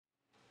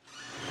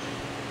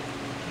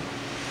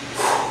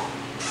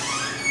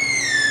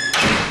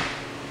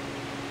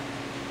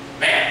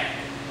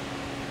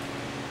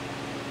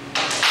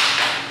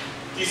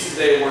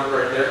day of work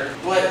right there.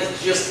 But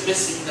it's just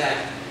missing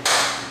that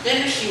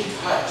finishing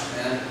touch,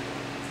 man.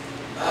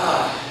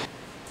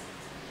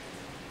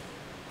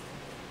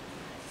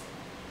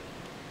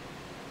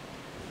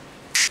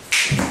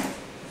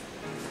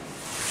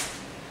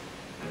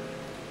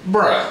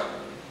 Bruh.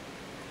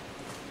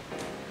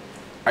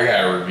 I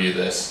gotta review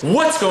this.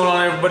 What's going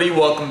on, everybody?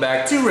 Welcome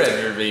back to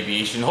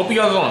Redriveraviation. Hope you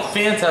guys are on a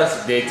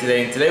fantastic day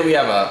today. And today we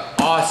have an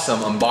awesome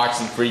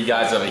unboxing for you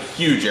guys of a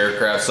huge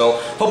aircraft. So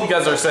hope you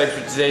guys are excited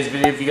for today's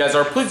video. If you guys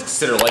are, please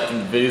consider liking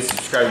the video,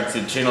 subscribing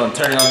to the channel, and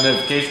turning on the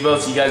notification bell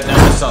so you guys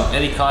never miss on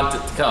any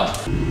content to come.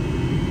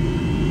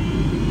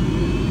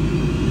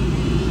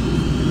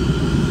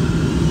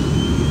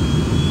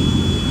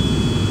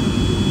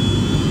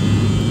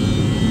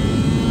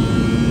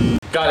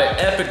 Got an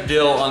epic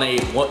deal on a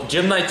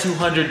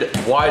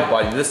Gemini200 wide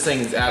body. This thing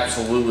is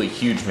absolutely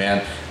huge,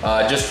 man.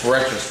 Just for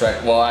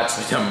retrospect, well,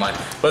 actually, never mind.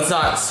 Let's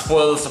not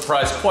spoil the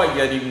surprise quite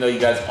yet, even though you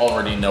guys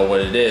already know what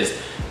it is.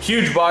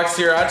 Huge box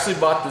here. I actually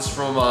bought this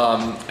from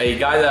a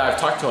guy that I've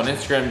talked to on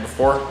Instagram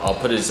before. I'll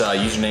put his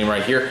username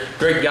right here.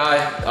 Great guy,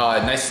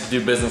 nice to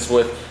do business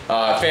with.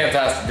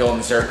 Fantastic deal on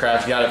this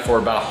aircraft. Got it for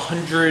about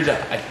 $100,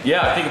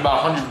 yeah, I think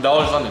about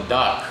 $100 on the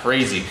dot.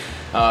 Crazy.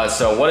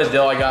 So what a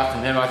deal I got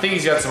from him. I think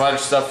he's got some other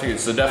stuff here,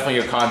 so definitely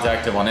go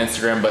contact him on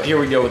Instagram. But here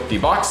we go with the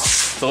box.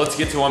 So let's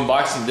get to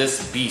unboxing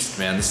this beast,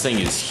 man. This thing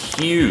is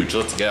huge.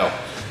 Let's go.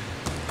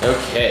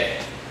 Okay.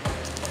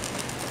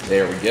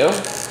 There we go.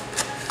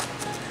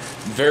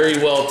 Very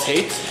well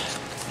taped.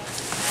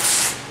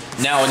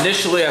 Now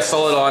initially I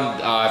saw it on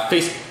a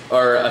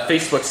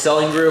Facebook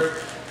selling group,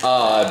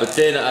 but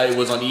then it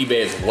was on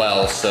eBay as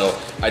well. So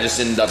I just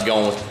ended up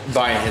going with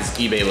buying his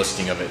eBay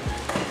listing of it.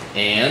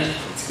 And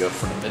let's go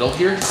for the middle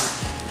here.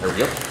 There we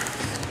go.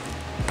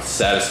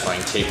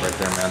 Satisfying tape right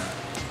there, man.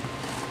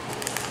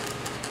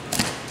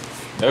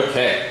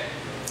 Okay,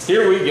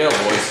 here we go,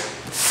 boys.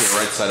 Let's get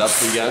right side up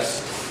for you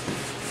guys.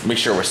 Make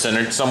sure we're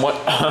centered somewhat.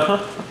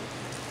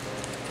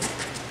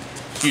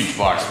 Huge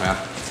box, man.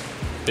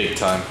 Big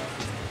time.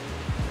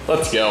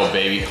 Let's go,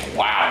 baby.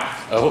 Wow.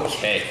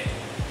 Okay.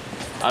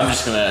 I'm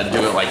just gonna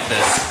do it like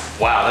this.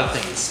 Wow, that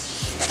thing is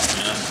huge,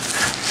 man.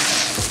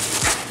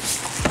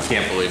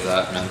 Can't believe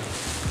that, man.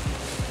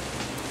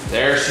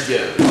 There she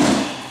goes.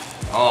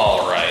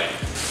 All right.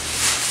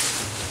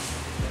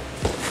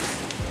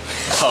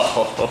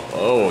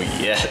 Oh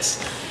yes.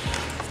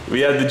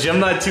 We have the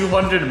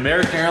Gemini200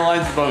 American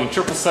Airlines Boeing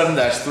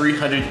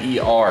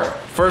 777-300ER.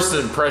 First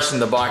impression,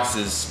 the box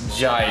is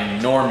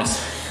ginormous.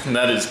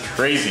 That is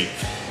crazy.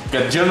 You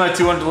got the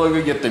Gemini200 logo,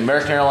 you get the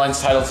American Airlines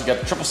titles, you got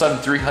the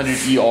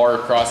 777-300ER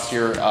across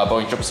here,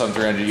 Boeing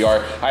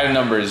 777-300ER. Item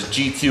number is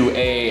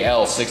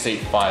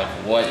G2AAL685.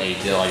 What a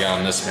deal I got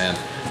on this, man.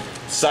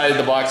 Side of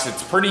the box,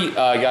 it's pretty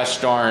gosh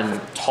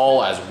darn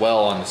tall as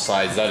well on the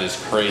sides. That is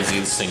crazy.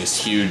 This thing is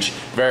huge.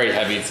 Very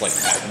heavy. It's like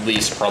at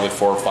least probably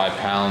 4 or 5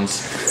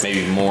 pounds,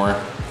 maybe more.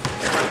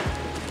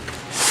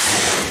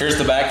 Here's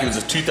the back. It was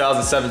a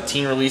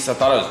 2017 release. I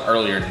thought it was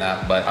earlier than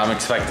that, but I'm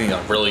expecting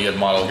a really good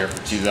model here for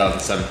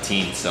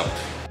 2017. So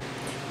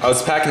I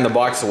was packing the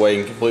box away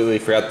and completely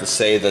forgot to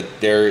say that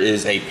there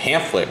is a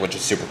pamphlet, which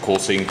is super cool.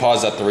 So you can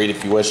pause that to read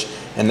if you wish.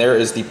 And there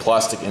is the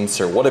plastic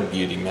insert. What a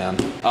beauty, man.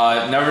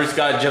 Now it's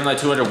got a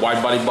Gemini200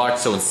 wide body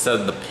box. So instead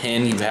of the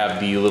pin, you have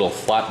the little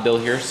flap bill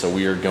here. So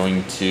we are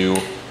going to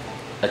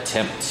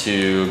attempt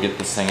to get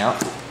this thing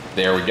out.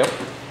 There we go.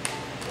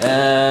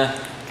 There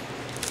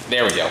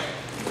we go.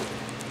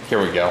 Here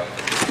we go.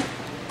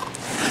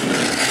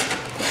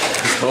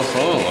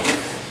 Oh,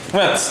 I'm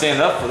gonna have to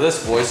stand up for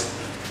this, boys.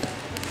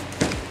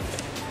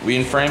 We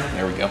in frame?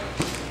 There we go.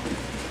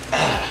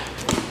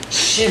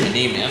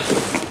 Shimmy, man.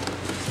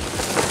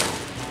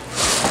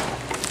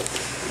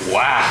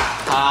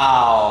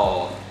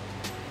 Wow.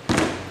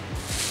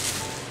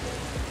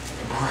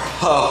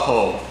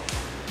 Bro.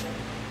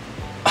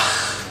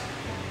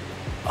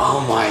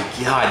 Oh my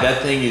God,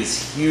 that thing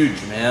is huge,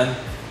 man.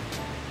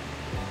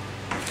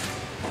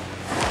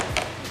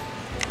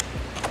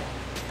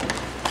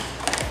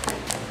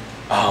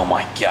 Oh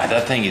my God,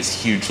 that thing is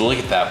huge. Look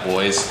at that,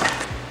 boys.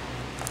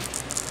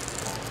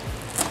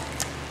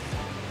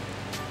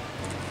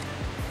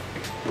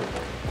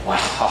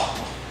 Wow.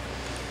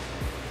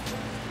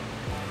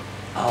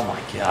 Oh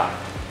my God.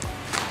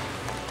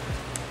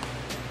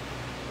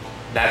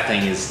 That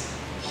thing is,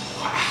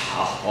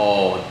 wow.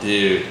 Oh,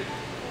 dude.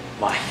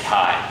 My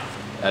God.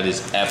 That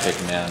is epic,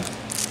 man.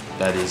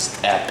 That is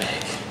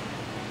epic.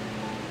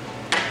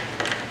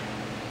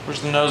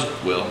 Where's the nose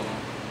wheel?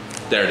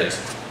 There it is.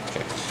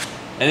 Okay.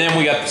 And then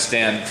we got the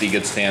stand, the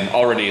good stand,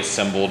 already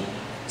assembled.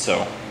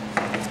 So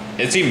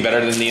it's even better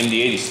than the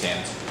MD-80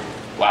 stands.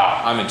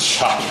 Wow, I'm in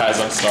shock, guys.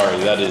 I'm sorry.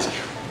 That is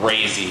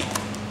crazy.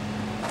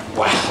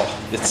 Wow,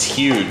 it's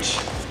huge.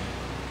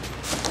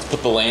 Let's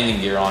put the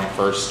landing gear on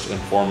first and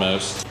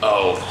foremost.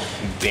 Oh,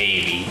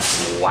 baby.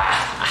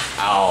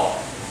 Wow.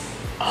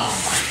 Oh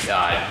my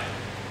God.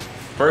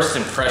 First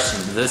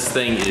impression, this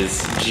thing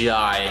is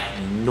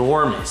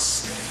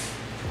ginormous.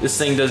 This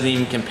thing doesn't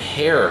even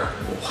compare.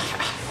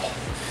 Wow.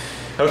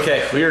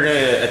 Okay, we are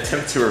gonna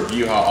attempt to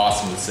review how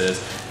awesome this is.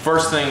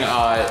 First thing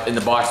in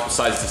the box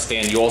besides the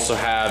stand, you also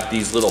have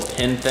these little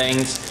pin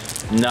things.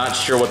 Not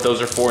sure what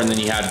those are for, and then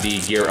you have the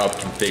gear up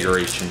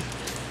configuration.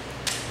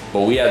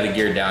 But we have the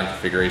gear down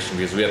configuration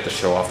because we have to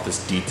show off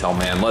this detail,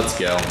 man. Let's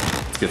go,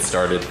 let's get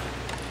started.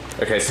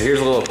 Okay, so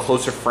here's a little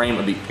closer frame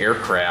of the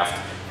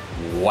aircraft.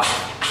 Wow.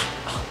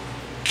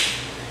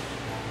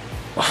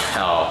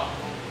 Wow.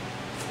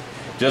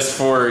 Just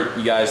for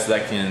you guys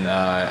that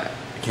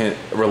can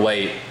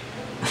relate,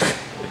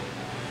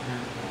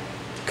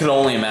 could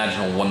only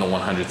imagine a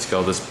 1:100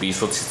 scale this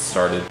beast. Let's get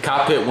started.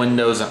 Cockpit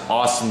windows, an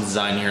awesome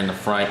design here in the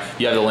front.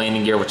 You have the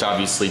landing gear, which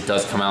obviously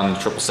does come out in the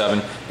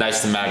 777.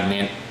 Nice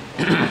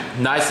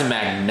and nice and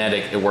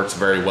magnetic. It works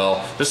very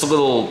well. Just a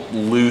little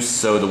loose,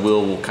 so the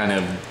wheel will kind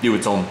of do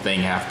its own thing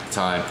half the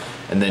time.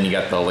 And then you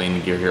got the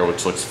landing gear here,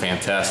 which looks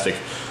fantastic.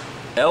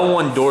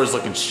 L1 door is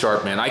looking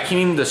sharp, man. I can't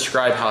even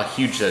describe how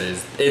huge that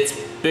is. It's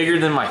bigger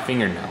than my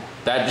fingernail.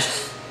 That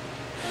just,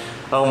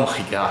 oh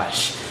my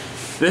gosh.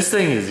 This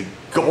thing is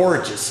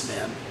gorgeous,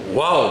 man.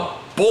 Whoa,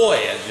 boy,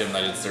 as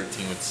Gemini200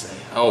 13 would say.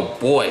 Oh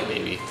boy,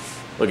 baby.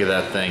 Look at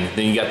that thing.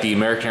 Then you got the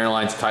American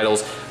Airlines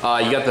titles.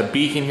 You got the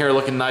beacon here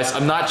looking nice.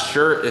 I'm not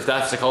sure if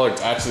that's the color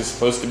it's actually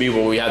supposed to be,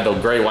 but we had the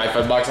gray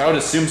Wi-Fi box. I would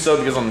assume so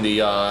because on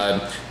the,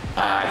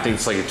 I think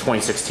it's like a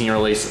 2016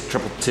 release,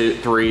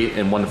 3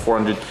 and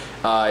 1-400.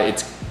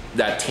 It's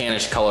that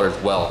tannish color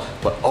as well.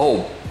 But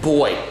oh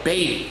boy,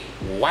 baby,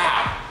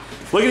 wow.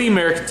 Look at the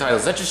American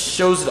titles. That just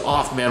shows it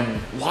off,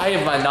 man. Why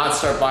have I not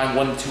started buying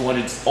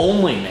 1-200s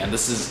only, man?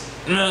 This is,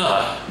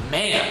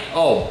 man.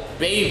 Oh,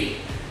 baby,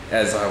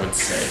 as I would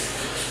say.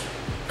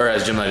 Or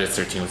as Gemini200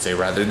 13 would say,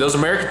 rather. Those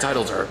American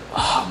titles are,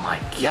 oh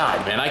my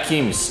God, man. I can't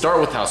even start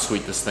with how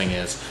sweet this thing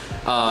is.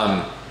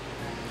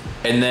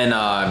 And then,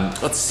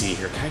 let's see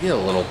here. Can I get a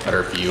little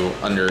better view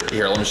under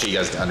here? Let me show you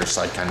guys the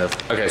underside kind of.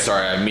 Okay,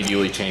 sorry, I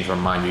immediately changed my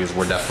mind because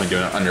we're definitely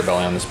doing an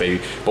underbelly on this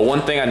baby. But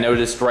one thing I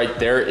noticed right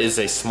there is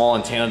a small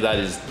antenna that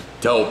is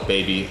dope,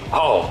 baby.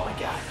 Oh my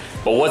God.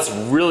 But what's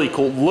really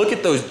cool, look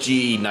at those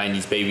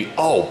GE90s, baby.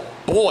 Oh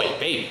boy,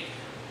 baby.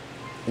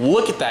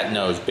 Look at that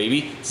nose,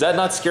 baby. Is that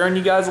not scaring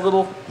you guys a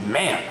little?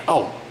 Man,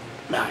 oh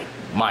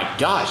my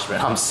gosh, man,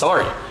 I'm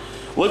sorry.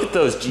 Look at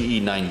those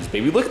GE90s,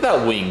 baby. Look at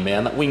that wing,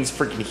 man. That wing's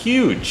freaking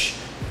huge.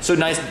 So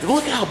nice.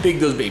 Look at how big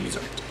those babies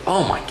are.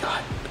 Oh my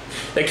God.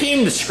 I can't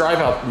even describe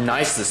how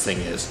nice this thing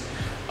is.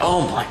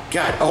 Oh my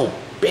God. Oh,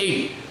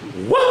 baby.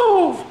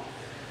 Whoa.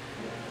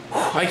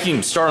 I can't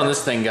even start on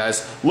this thing,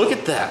 guys. Look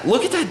at that.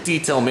 Look at that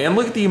detail, man.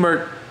 Look at the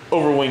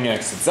over wing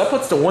exits. That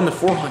puts the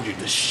 1-400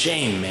 to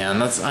shame, man.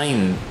 That's not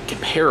even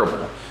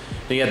comparable.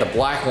 Then you got the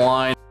black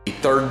line. The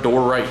third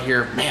door right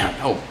here, man,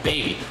 oh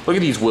baby. Look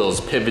at these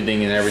wheels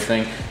pivoting and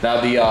everything.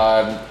 Now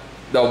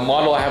the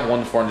model I have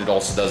 1-400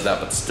 also does that,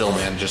 but still,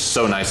 man, just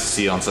so nice to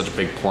see it on such a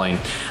big plane.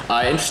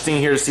 Interesting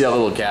here to see that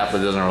little gap,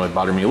 but it doesn't really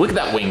bother me. Look at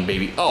that wing,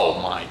 baby. Oh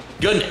my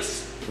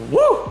goodness.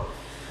 Woo!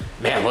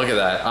 Man, look at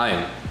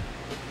that.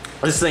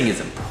 This thing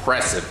is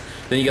impressive.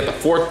 Then you got the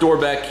fourth door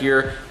back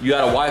here. You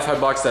got a Wi-Fi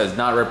box that is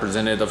not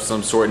represented of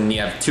some sort, and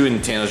you have 2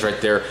 antennas right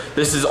there.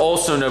 This is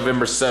also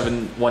November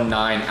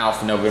 719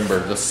 Alpha November,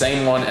 the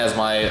same one as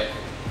my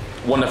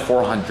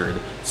 1-400.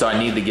 So I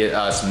need to get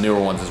some newer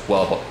ones as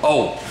well. But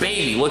oh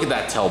baby, look at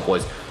that tail,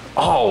 boys.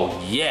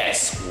 Oh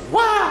yes,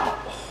 wow.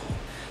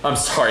 I'm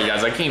sorry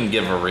guys, I can't even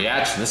give a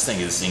reaction. This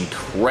thing is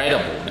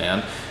incredible,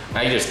 man.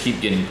 I just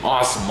keep getting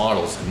awesome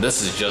models, and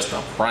this is just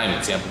a prime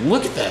example.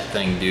 Look at that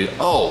thing, dude.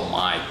 Oh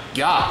my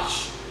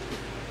gosh.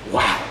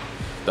 Wow,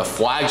 the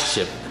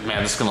flagship,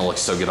 man, this is gonna look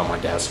so good on my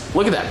desk.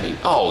 Look at that, baby.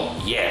 Oh,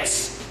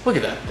 yes. Look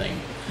at that thing.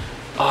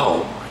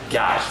 Oh my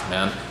gosh,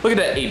 man. Look at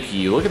that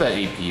APU. Look at that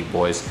APU,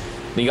 boys.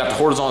 Then you got the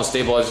horizontal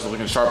stabilizers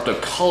looking sharp. The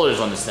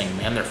colors on this thing,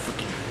 man, they're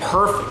freaking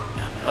perfect,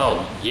 man.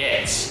 Oh,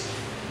 yes.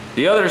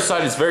 The other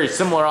side is very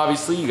similar,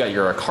 obviously. You got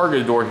your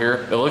cargo door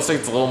here. It looks like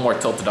it's a little more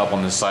tilted up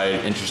on this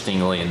side,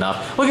 interestingly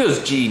enough. Look at those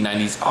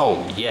GE90s.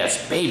 Oh,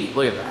 yes, baby.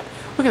 Look at that.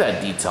 Look at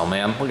that detail,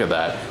 man. Look at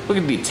that. Look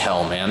at the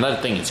detail, man.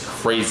 That thing is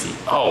crazy.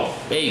 Oh,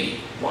 baby.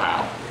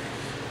 Wow.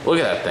 Look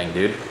at that thing,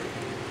 dude.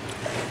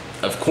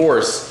 Of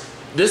course,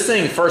 this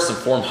thing, first and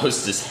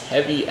foremost, is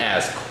heavy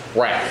as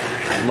crap.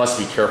 You must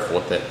be careful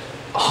with it.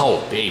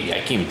 Oh, baby. I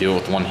can't even do it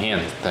with one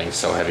hand. This thing's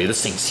so heavy.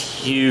 This thing's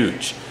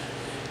huge.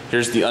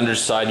 Here's the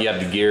underside. You have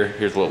the gear.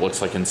 Here's what it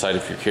looks like inside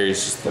if you're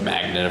curious. Just the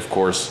magnet, of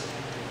course.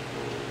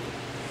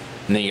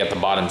 And then you got the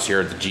bottoms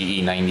here, the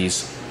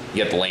GE90s.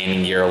 You got the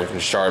landing gear looking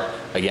sharp.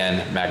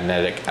 Again,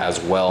 magnetic as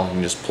well. You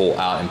can just pull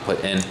out and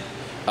put in.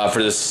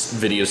 For this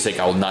video's sake,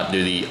 I will not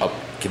do the up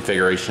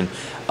configuration.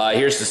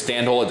 Here's the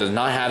stand hole. It does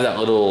not have that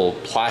little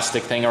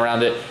plastic thing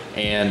around it,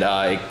 and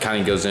it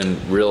kind of goes in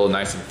real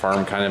nice and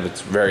firm, kind of.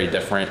 It's very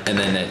different. And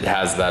then it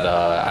has that,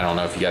 I don't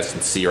know if you guys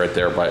can see right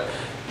there, but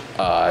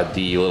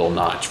the little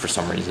notch for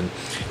some reason.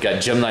 Got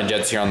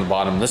geminijets here on the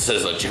bottom. This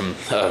is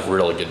a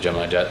really good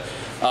Gemini jet.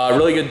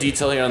 Really good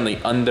detail here on the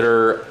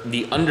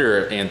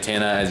under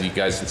antenna, as you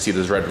guys can see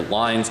those red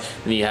lines.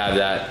 Then you have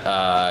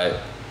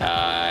that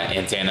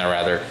antenna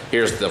rather.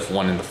 Here's the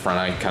one in the front.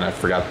 I kind of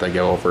forgot to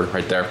go over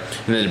right there.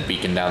 And then a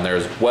beacon down there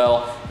as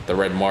well. The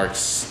red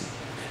marks.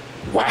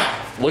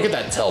 Wow, look at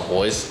that tail,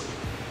 boys.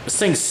 This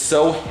thing's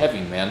so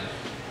heavy, man.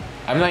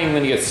 I'm not even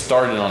gonna get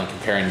started on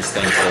comparing this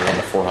thing to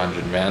the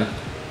 1-400, man.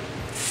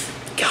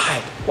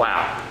 God,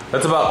 wow.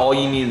 That's about all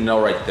you need to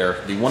know right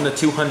there. The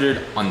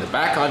 1-200 on the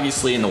back,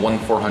 obviously, and the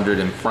 1-400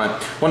 in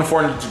front.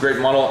 1-400 is a great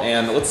model,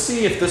 and let's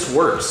see if this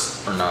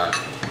works or not.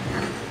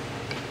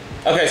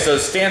 Okay, so the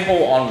stand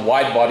hole on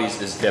wide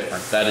bodies is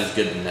different. That is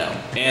good to know.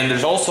 And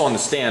there's also on the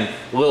stand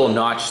a little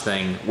notch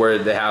thing where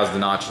it has the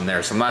notch in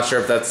there. So I'm not sure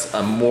if that's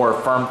a more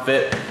firm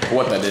fit or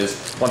what that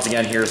is. Once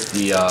again, here's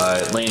the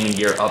landing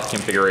gear up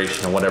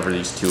configuration and whatever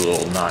these two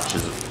little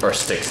notches or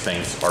sticks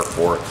things are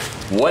for.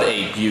 What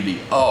a beauty.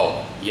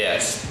 Oh,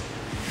 yes.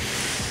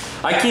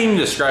 I can't even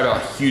describe how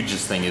huge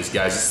this thing is,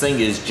 guys. This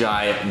thing is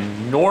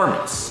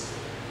ginormous.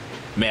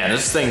 Man,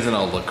 this thing's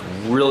gonna look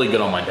really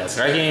good on my desk.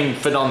 I can't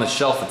even fit it on the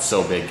shelf, it's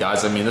so big,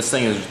 guys. I mean, this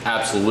thing is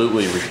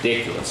absolutely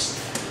ridiculous.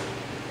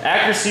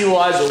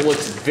 Accuracy-wise, it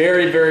looks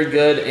very, very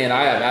good, and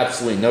I have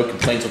absolutely no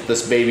complaints with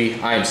this baby.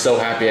 I am so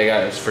happy I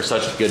got this for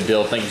such a good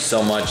deal. Thank you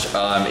so much,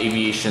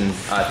 Aviation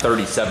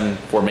 37,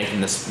 for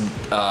making this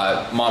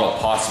model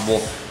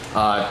possible.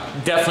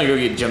 Definitely go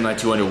get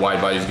Gemini200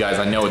 wide bodies, guys.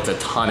 I know it's a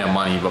ton of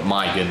money, but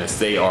my goodness,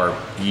 they are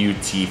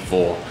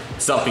beautiful.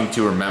 Something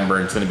to remember,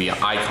 and it's going to be an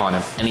icon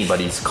of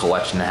anybody's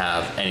collection to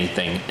have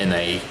anything in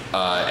a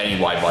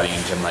any wide body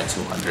in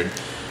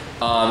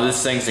Gemini200.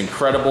 This thing's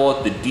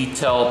incredible. The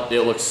detail, it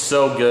looks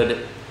so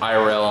good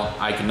IRL.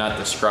 I cannot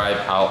describe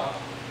how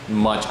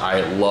much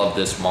I love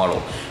this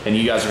model, and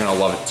you guys are going to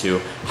love it too.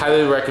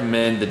 Highly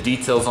recommend. The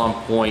details on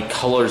point,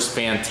 colors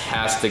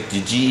fantastic.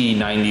 The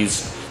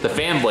GE90s, the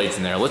fan blades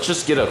in there. Let's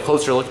just get a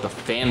closer look at the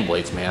fan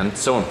blades, man.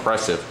 It's so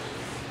impressive.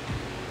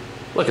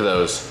 Look at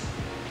those.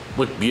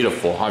 Look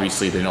beautiful.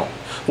 Obviously they don't.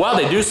 Wow,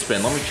 they do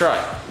spin. Let me try.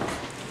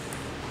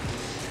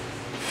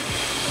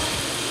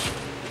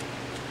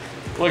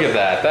 Look at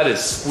that. That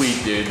is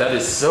sweet, dude. That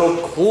is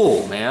so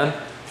cool, man.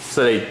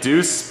 So they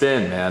do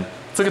spin, man.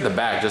 Let's look at the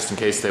back just in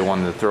case they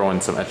wanted to throw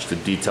in some extra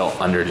detail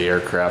under the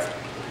aircraft.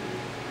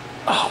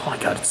 Oh my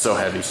God, it's so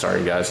heavy.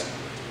 Sorry, guys.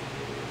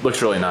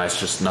 Looks really nice.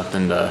 Just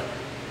nothing to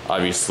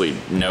obviously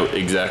note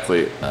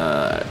exactly.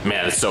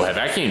 Man, it's so heavy.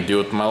 I can't even do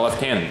it with my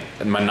left hand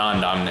and my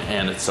non-dominant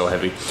hand. It's so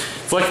heavy.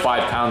 It's like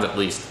 5 pounds at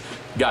least.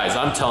 Guys,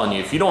 I'm telling you,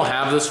 if you don't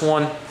have this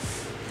one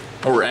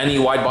or any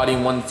wide body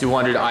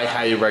 1-200, I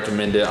highly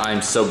recommend it.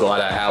 I'm so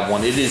glad I have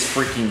one. It is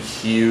freaking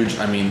huge.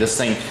 I mean, this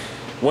thing,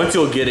 once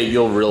you'll get it,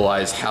 you'll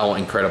realize how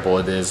incredible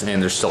it is,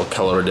 and there's still a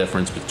color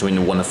difference between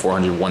the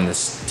 1-400,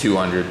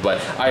 1-200, but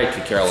I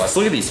could care less.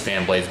 Look at these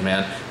fan blades,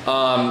 man.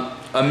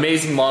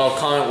 Amazing model.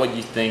 Comment what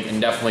you think,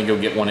 and definitely go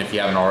get one if you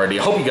haven't already.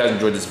 I hope you guys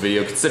enjoyed this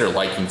video. Consider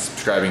liking,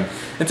 subscribing,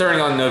 and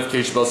turning on the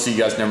notification bell so you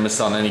guys never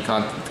miss out on any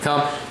content to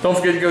come. Don't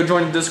forget to go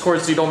join the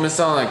Discord so you don't miss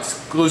out on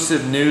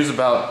exclusive news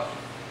about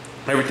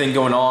everything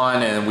going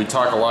on, and we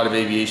talk a lot of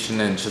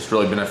aviation, and it's just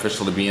really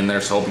beneficial to be in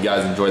there, so I hope you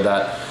guys enjoyed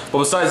that. But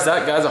besides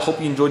that, guys, I hope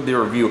you enjoyed the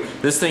review.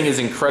 This thing is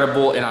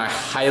incredible, and I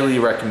highly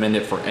recommend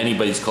it for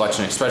anybody's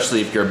collection,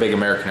 especially if you're a big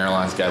American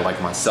Airlines guy like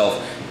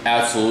myself.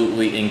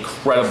 Absolutely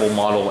incredible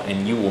model,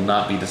 and you will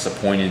not be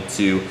disappointed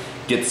to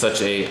get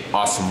such a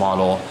awesome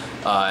model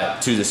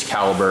to this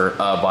caliber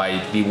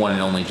by the one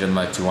and only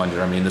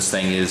Gemini200. I mean, this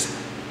thing is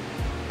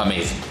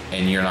amazing,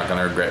 and you're not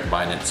gonna regret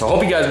buying it. So I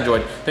hope you guys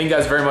enjoyed. Thank you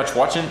guys very much for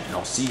watching, and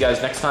I'll see you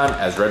guys next time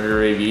as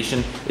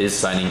Redriveraviation is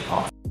signing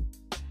off.